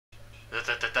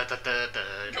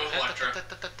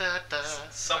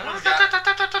someone's got.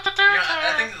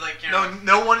 I think like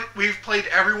No one. We've played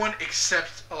everyone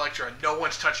except Electra. No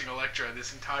one's touching Electra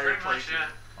this entire playthrough.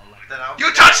 Yeah.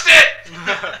 You touched it!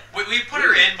 we put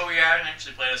her in, but we haven't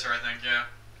actually played as her. I think. Yeah.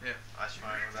 Yeah. That's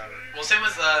fine without it. Well, same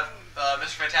with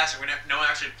Mr. Fantastic. No one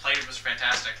actually played Mr.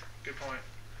 Fantastic. Good point.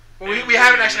 Well, we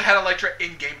haven't actually had Electra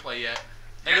in gameplay yet.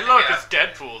 Hey, look, it's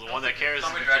Deadpool, the one that carries.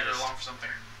 Somebody dragged her along for something.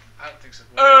 I don't think so.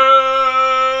 Okay.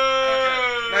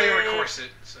 Now you're a corset,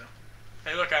 so.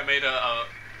 Hey, look, I made a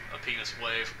penis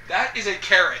wave. That is a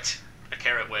carrot. A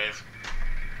carrot wave.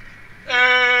 Nick,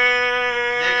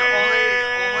 only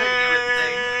you would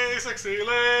think. Hey, sexy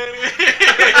lady.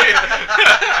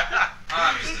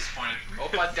 I'm just disappointed.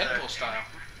 Opa Deadpool style.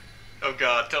 Oh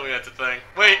God, tell me that's a thing.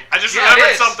 Wait, I just Yeah, remembered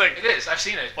it is. something. It is. I've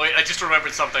seen it. Wait, I just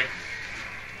remembered something.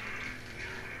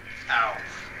 Ow.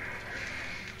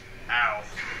 Ow.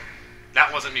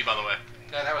 That wasn't me, by the way.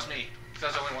 No, that was me. That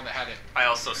was the only one that had it. I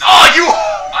also. Oh, you!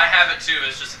 I have it too.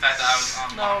 It's just the fact that I was on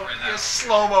No, right now. it's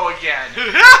slow-mo again.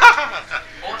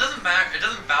 Well, it doesn't matter. It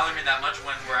doesn't bother me that much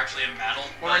when we're actually in battle.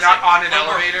 When we're But it's not on an when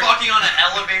elevator. We're fucking on an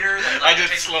elevator. That, I like, did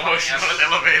takes slow fucking motion on effort. an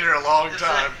elevator a long It's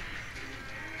time.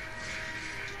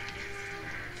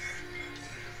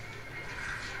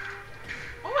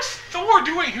 What was Thor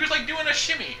doing? He was like doing a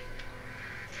shimmy.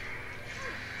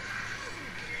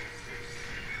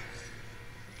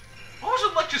 What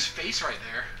was Electra's face right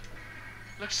there?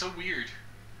 It looks so weird.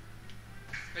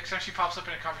 Next time she pops up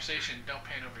in a conversation, don't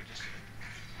pan over just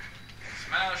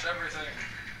Smash everything.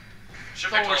 Should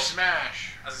Thor pick 12.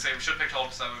 smash. As I say, we should pick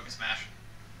 12 so that would be Smash.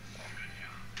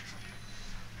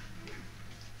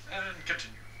 And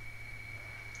continue.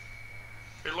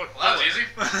 Hey, look. Well, that was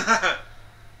easy.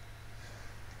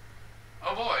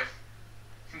 Oh boy.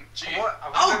 Gee. I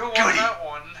wonder who won goody. that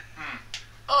one.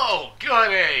 Oh,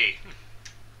 goody.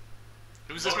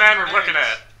 Who's this What man are we're your looking names?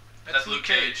 at? That's Luke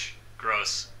Cage.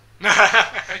 Gross. What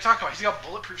are you talking about? He's got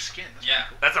bulletproof skin. That's Yeah.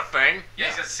 That's a thing? Yeah,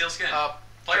 he's got seal skin. Jeff.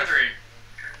 Player 3.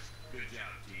 Good job,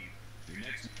 team. Your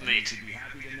next Neat. opponent should be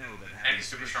happy to know that And he's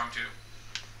super strong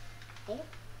too.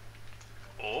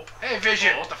 Oh. Hey,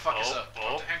 Vision. Oh, What the fuck is oh, up?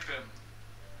 oh. To Hank Pym.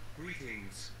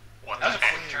 Greetings. What That was the a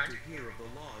heck? quick turn. To hear of the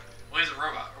log, Well, he's a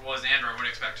robot. Or well, he's an android. What do you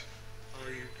expect? I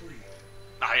am pleased.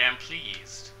 I am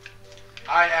pleased.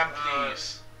 I am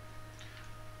pleased.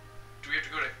 Do we have to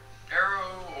go to Arrow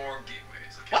or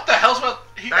Gateways? Okay. What the hell's about?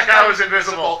 That guy was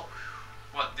invisible.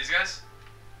 What, these guys?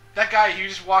 That guy, he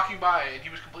was just walking by and he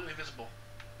was completely invisible.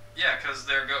 Yeah, because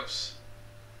they're ghosts.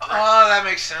 Oh, that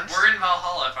makes sense. We're in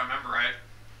Valhalla, if I remember right.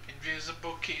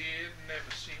 Invisible kid,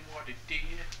 never seen what it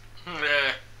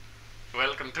did.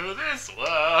 Welcome to this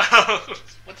world.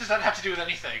 What does that have to do with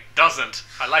anything? Doesn't.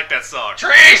 I like that song.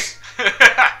 Trees!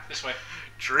 This way.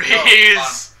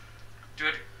 Trees. Do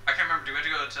it. I can't remember. Do we have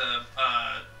to go to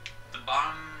the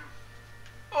bottom?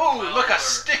 Oh, Well, look, a or-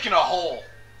 stick in a hole.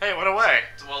 Hey, what away?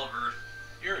 It's a well of Erd.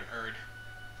 You're an erd.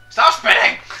 Stop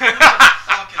spinning!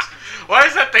 Fuck his control. Why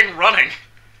is that thing running?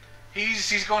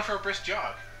 He's going for a brisk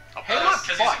jog. Oh, Hey, uh, look,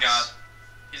 Because he's butts. a god.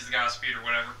 He's the god of speed or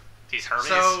whatever. He's Hermes.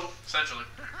 Essentially.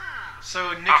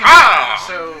 So Nick Aha!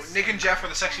 and Jeff are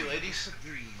the sexy ladies.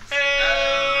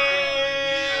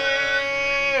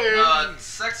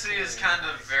 Sexy is kind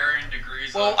of varying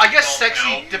degrees. Well, of, I guess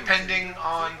sexy no. depending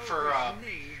on for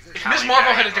if Miss Callie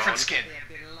Marvel had a Backbone. different skin.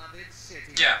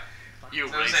 Yeah. You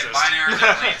So I was saying racist. binary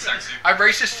definitely ain't sexy. I'm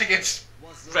racist against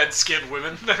Red-skinned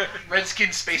women.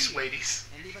 red-skinned space ladies.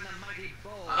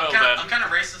 Oh, then. I'm kind of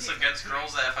racist against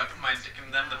girls that if I put my dick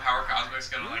in them, the power cosmic's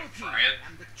gonna like fry it.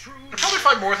 You'll probably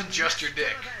find more than just your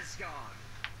dick.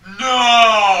 No!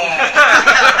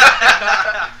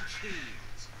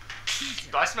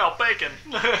 I smell bacon.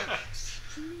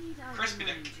 Crispy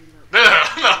dick.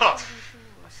 No.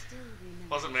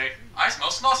 Wasn't me. I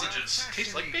smell sausages.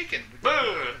 Tastes like bacon. Boo.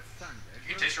 You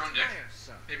can taste your own dick.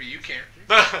 Maybe you can't.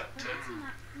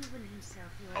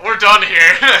 We're done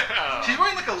here. She's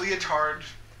wearing like a leotard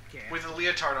with a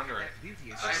leotard under it.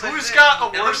 Who's got a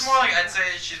It looks worse? more like I'd say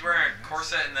she's wearing a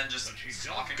corset and then just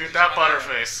stalking. Dude, through that some of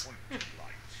butterface.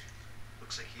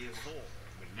 Looks like he is.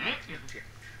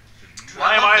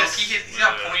 Why am I? He's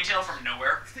got a ponytail from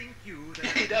nowhere. Yeah,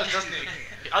 he does, doesn't he?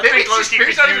 I Maybe think it's just, Loki maybe could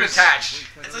it's not even use- attached.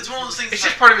 It's one of those things. It's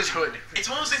like, just part of his hood. It's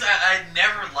one of those things I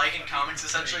never like in comics.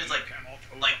 Essentially, it's like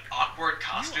awkward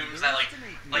costumes that like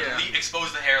Yeah.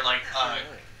 expose the hair, like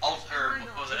or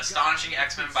what was it, Astonishing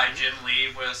X-Men by Jim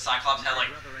Lee, where Cyclops had like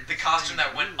the costume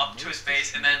that went up to his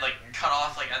face and then like cut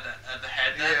off like at the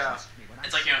head. Then. Yeah.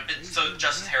 It's like so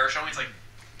just his hair showing. It's like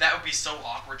that would be so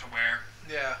awkward to wear.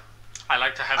 Yeah. I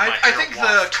like to have my I hair think the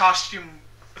waft. costume,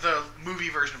 the movie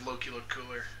version of Loki looked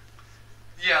cooler.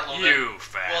 Yeah, a little bit. You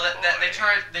fat Well,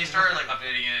 They started like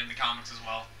updating it in the comics as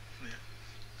well.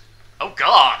 Oh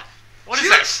God! What is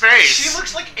that face? She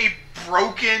looks like a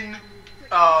broken.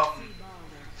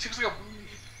 She looks like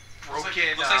a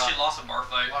broken. Looks like she lost a bar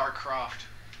fight. Lara Croft.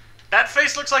 That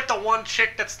face looks like the one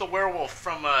chick that's the werewolf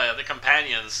from the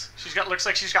Companions. Looks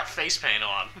like she's got face paint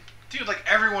on. Dude, like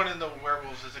everyone in the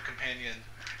werewolves is a companion.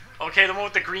 Okay, the one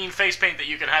with the green face paint that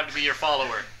you can have to be your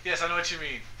follower. Yes, I know what you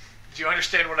mean. Do you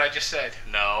understand what I just said?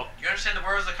 No. You understand the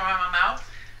words that come out of my mouth?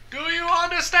 Do you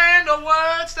understand the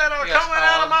words that are Yes, coming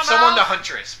out of my someone the mouth?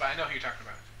 Huntress, but I know who you're talking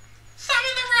about.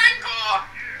 Summon the Rancor!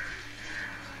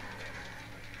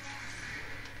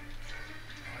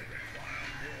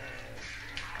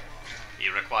 He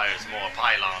requires more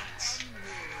pylons.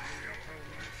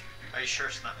 Are you sure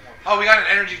it's not more? Oh, we got an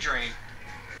energy drain.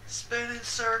 Spin in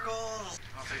circles.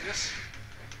 I'll take this.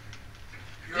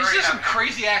 You These already are some have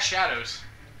crazy ass shadows.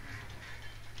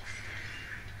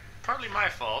 Partly my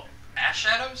fault. ash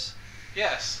shadows?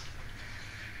 Yes.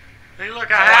 Hey, look,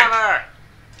 a hammer!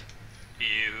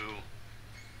 You.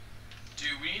 Dude,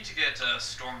 we need to get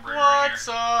Stormbreaker What's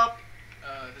in here. up?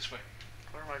 This way.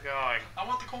 Where am I going? I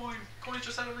want the coin. Coin's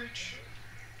just out of reach.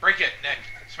 Break it, Nick.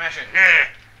 Smash it.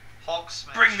 Hulk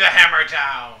smash. Bring the hammer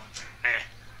down.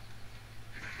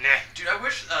 Nah. Dude, I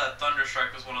wish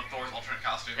Thunderstrike was one of Thor's alternate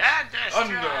costumes. Yeah,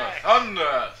 Thunder.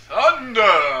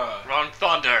 Run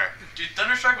Thunder. Dude,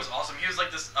 Thunderstrike was awesome. He was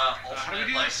like this how do we alternate,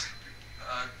 do like, this?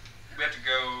 we have to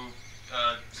go,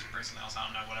 bring something else, I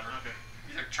don't know, whatever. Okay.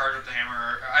 Either charge up the hammer,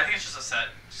 or I think it's just a set,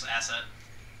 just an asset.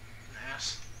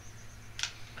 Ass.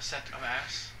 A set of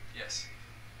ass. Yes.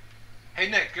 Hey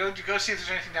Nick, go see if there's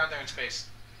anything down there in space.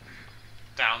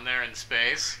 Down there in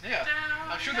space. Yeah.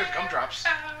 I'm sure there's gumdrops.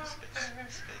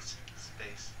 Space.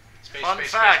 Space, Fun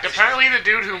space, fact, space, apparently the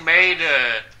dude who made,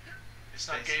 It's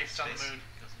not gay, it's on the moon.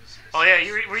 oh yeah,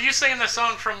 were you singing the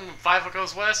song from Five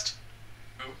Goes West?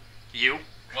 Who? You?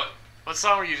 What? What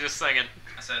song were you just singing?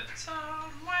 I said,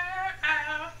 somewhere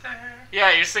out there.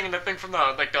 Yeah, you're singing the thing from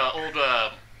the, like, the old,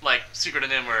 like, Secret of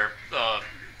NIMH or,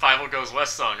 Five Goes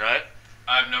West song, right?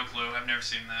 I have no clue. I've never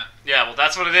seen that. Yeah, well,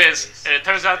 that's what it is. Space, And it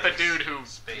turns out the space, dude who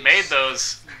space. made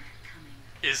those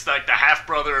is, like, the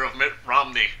half-brother of Mitt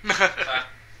Romney.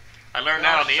 I learned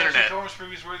that on the internet. Thor's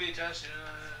movies worthy test.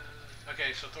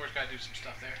 Okay, so Thor's got to do some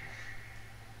stuff there.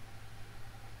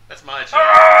 That's my job.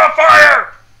 Ah,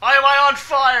 fire! Why am I on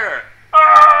fire?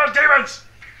 Ah, demons!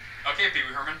 Okay, Pee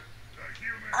Wee Herman.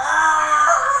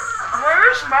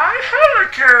 Where's my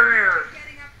helicarrier?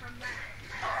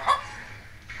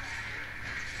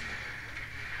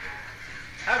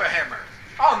 Have a hammer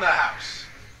on the house.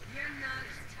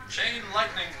 Chain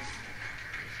lightning.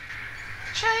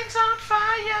 Chains on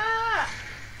fire.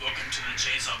 Welcome to the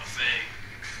Chainsaw Buffet.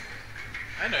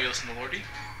 I know you listen to Lordy.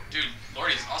 Dude,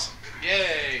 Lordy's awesome.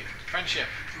 Yay, friendship.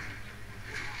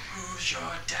 Who's your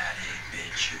daddy,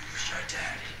 bitch? Who's your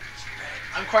daddy?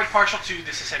 I'm quite partial to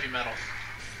This Is Heavy Metal.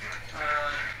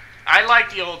 I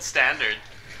like the old standard.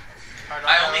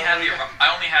 I only have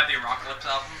the Apocalypse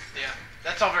album. Yeah,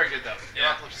 that's all very good though.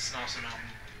 Yeah. Apocalypse is an awesome album.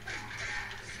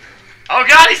 Oh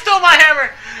god, he stole my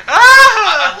hammer! I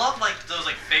Ah! love like those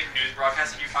like fake news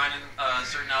broadcasts that you find in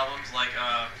certain albums, like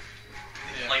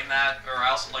like that. Or I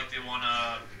also like the one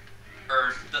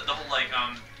or the whole like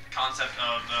concept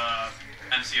of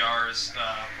MCR's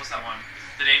what's that one?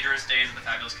 The Dangerous Days of the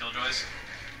Fabulous Killjoys.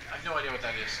 I have no idea what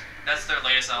that is. That's their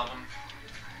latest album.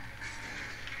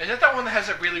 Is that that one that has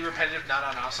a really repetitive "na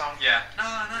na na" song? Yeah. No!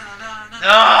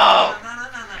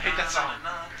 I hate that song.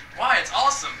 Why? It's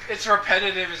awesome. It's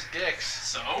repetitive as dicks.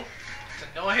 So It's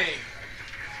annoying.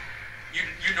 you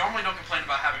normally don't complain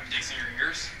about having dicks in your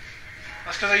ears.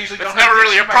 That's because I usually That's don't have never dicks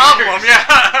really in a my problem, ears.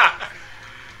 yeah.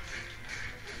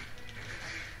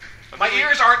 My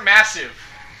ears aren't massive.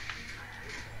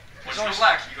 Once you go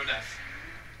black, you go deaf.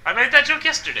 I made that joke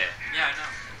yesterday. Yeah, I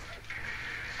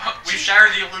know. We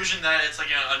shattered the illusion that it's like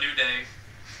a new day.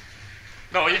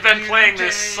 No, we've been playing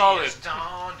this solid.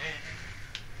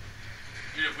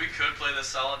 Dude, if we could play this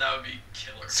solid, that would be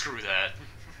killer. Screw that.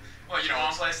 What, you don't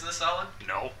want to play this solid?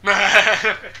 No.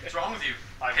 What's wrong with you?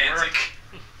 I Pansy? work.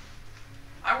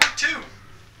 I work too.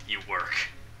 You work.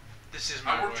 This is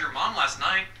my I worked work. your mom last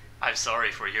night. I'm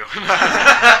sorry for you. You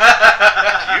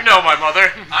know my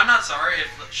mother. I'm not sorry if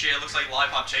she looks like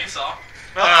Lollipop Chainsaw.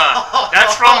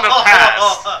 That's from the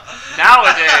past.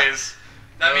 Nowadays,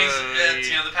 That means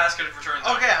the past could have returned.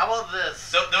 Though. Okay, how about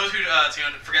this? Those who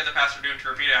forget the past are doomed to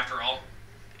repeat after all.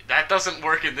 that doesn't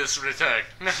work in this retake.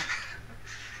 It'd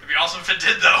be awesome if it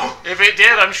did, though. If it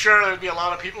did, I'm sure there'd be a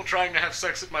lot of people trying to have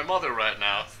sex with my mother right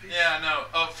now. Yeah, no.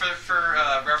 Oh, for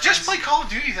reference. Just play Call of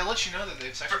Duty. They'll let you know that they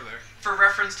had sex with her. For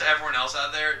reference to everyone else out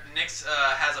there, Nick's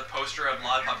has a poster of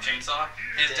Lollipop Chainsaw.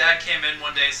 His dad came in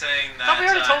one day saying that we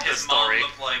already told his this mom story.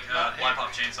 looked like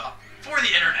Lollipop Chainsaw. For the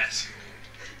internet.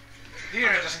 The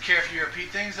internet doesn't care if you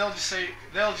repeat things. They'll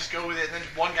just go with it, and then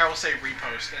one guy will say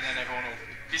repost, and then everyone will.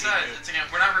 Besides,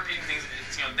 we're not repeating things.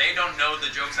 They don't know the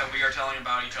jokes that we are telling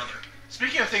about each other.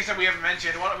 Speaking of things that we haven't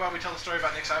mentioned, what about we tell the story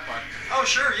about Nick's iPod? Oh,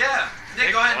 sure, yeah. Nick,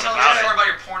 go ahead and tell us about a story about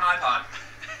your porn iPod.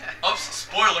 Oops,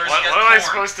 spoilers. What am I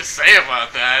supposed to say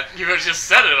about that? You just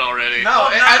said it already.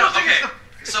 No, I don't think okay.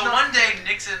 it's So one day,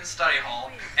 Nick's in study hall.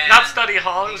 And Not study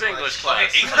hall, it was English class.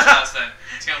 Okay, English class then.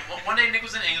 One day, Nick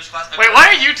was in English class. Wait,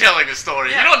 why are you telling the story?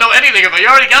 Yeah. You don't know anything about it. You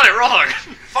already got it wrong.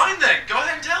 Fine then, go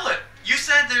ahead and tell it. You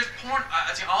said there's porn.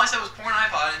 All I said was porn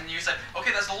iPod, and you said,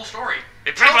 okay, that's the whole story.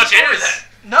 It pretty Tell much the story is.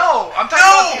 then. No, I'm talking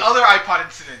about the other iPod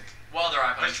incident. Well, their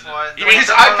iPod. Which incident. one? You When mean his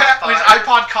the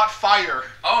iPod caught fire.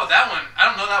 Oh, that one. I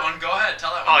don't know that one. Go ahead,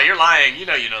 tell that Oh, one. you're lying. You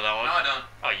know that one. No, I don't.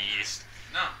 Oh, yeast.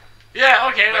 No. Yeah,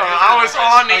 okay, Wait, no, who's I the was other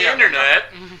on guys? the Oh, yeah, internet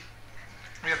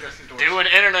We have this indoors. doing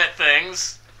internet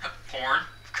things. Porn.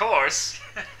 Of course.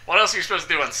 What else are you supposed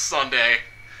to do on Sunday?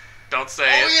 Don't say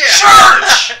Oh it. yeah.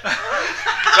 Church!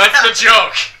 That's the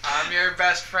joke. I'm your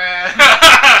best friend.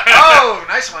 Oh,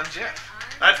 nice one, Jeff.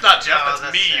 That's not Jeff, No, that's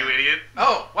that's me, him. you idiot.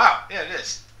 Oh, wow. Yeah, it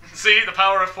is. See, the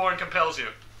power of porn compels you.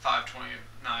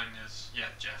 529 is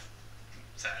Jeff.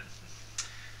 Sad.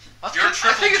 Let's Your I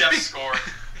triple think it's Jeff be- score.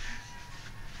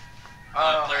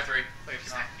 Uh, Player 3. wait,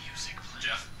 Is no. that music playing?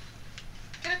 Jeff.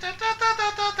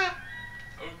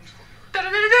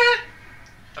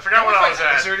 I forgot what I was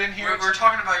at. Wizard in here. We're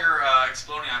talking about your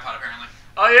exploding iPod, apparently.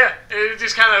 Oh yeah, it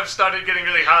just kind of started getting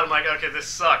really hot. I'm like, okay, this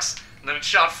sucks. And then it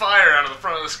shot fire out of the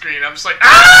front of the screen. I'm just like,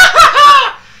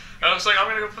 ah! And I was like, I'm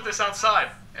gonna go put this outside.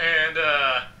 And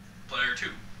Player 2.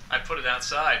 I put it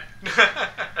outside. And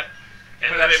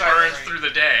Put it then it outside burns for through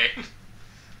the day.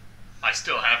 I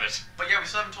still have it. But yeah, we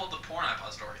still haven't told the porn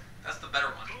iPod story. That's the better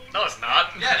one. No, it's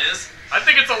not. Yeah, it is. I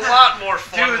think it's a lot more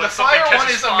fun Dude, when the something fire one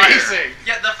catches is fire. amazing.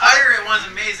 Yeah, the fire one's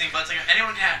amazing, but it's like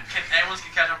anyone can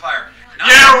catch on fire. Not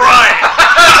Yeah, right.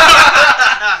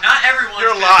 Not everyone.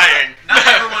 You're lying. Not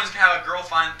everyone's can have a girl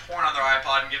find porn on their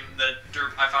iPod and give them the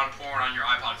derp I found porn on your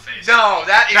iPod face. No,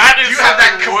 that is you have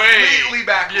that something way- completely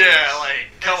backwards. Yeah,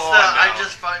 like, come It's on the, now. I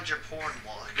just find your porn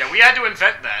log. Yeah, we had to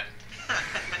invent that.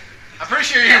 I'm pretty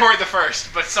sure you weren't the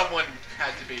first, but someone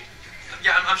had to be.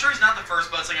 Yeah, I'm sure he's not the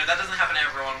first, but it's like, that doesn't happen to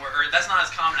everyone. Or that's not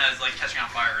as common as like catching on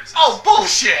fire. In a sense. Oh,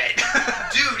 bullshit!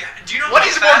 Dude, do you know What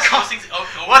how is more fast com- those things?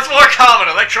 What's more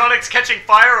common, electronics catching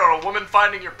fire or a woman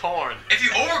finding your porn? If you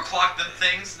overclock the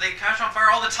things, they catch on fire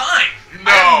all the time.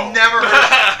 I've never heard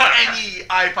of any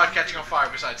iPod catching on fire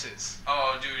besides his.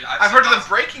 Oh, dude, I've heard of them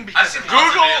breaking I've because seen of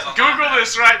lots of it. videos on Google that.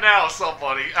 this right now,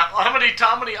 somebody. How many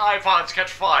iPods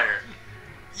catch fire?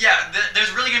 Yeah,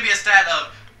 there's really gonna be a stat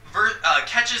of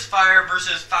catches fire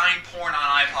versus find porn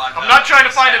on iPod. I'm not trying to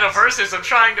find it a stats. versus. I'm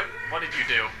trying to. What did you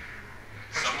do?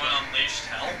 Someone unleashed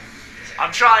hell.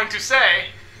 I'm trying to say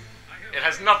it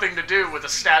has nothing to do with the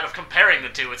stat of comparing the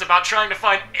two. It's about trying to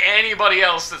find anybody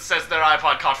else that says their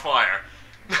iPod caught fire.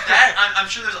 That I'm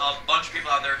sure there's a bunch of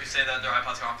people out there who say that their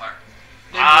iPods got on fire.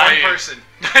 Name one person.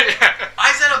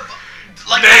 I said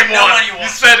like Name I know one. anyone. You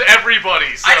said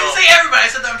everybody. So I didn't say everybody. I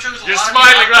said that I'm sure there's a you're lot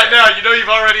smiling of people right now. You know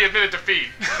you've already admitted defeat.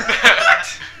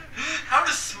 How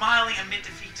does smiling admit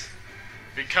defeat?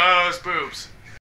 Because boobs.